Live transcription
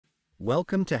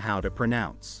Welcome to How to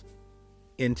Pronounce.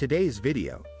 In today's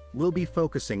video, we'll be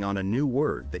focusing on a new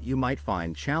word that you might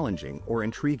find challenging or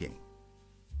intriguing.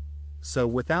 So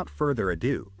without further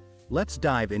ado, let's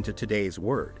dive into today's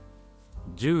word,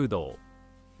 Judo.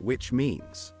 which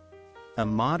means a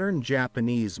modern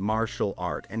Japanese martial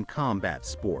art and combat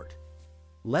sport.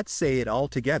 Let's say it all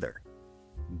together.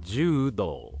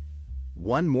 Judo.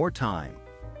 One more time.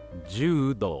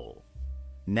 Judo.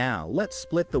 Now let's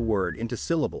split the word into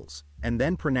syllables and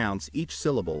then pronounce each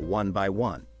syllable one by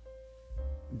one.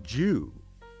 Ju,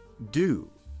 do.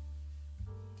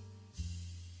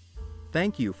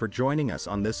 Thank you for joining us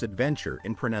on this adventure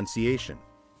in pronunciation.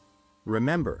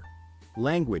 Remember,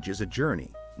 language is a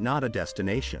journey, not a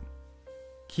destination.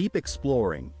 Keep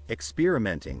exploring,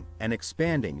 experimenting, and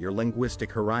expanding your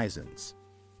linguistic horizons.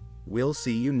 We'll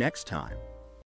see you next time.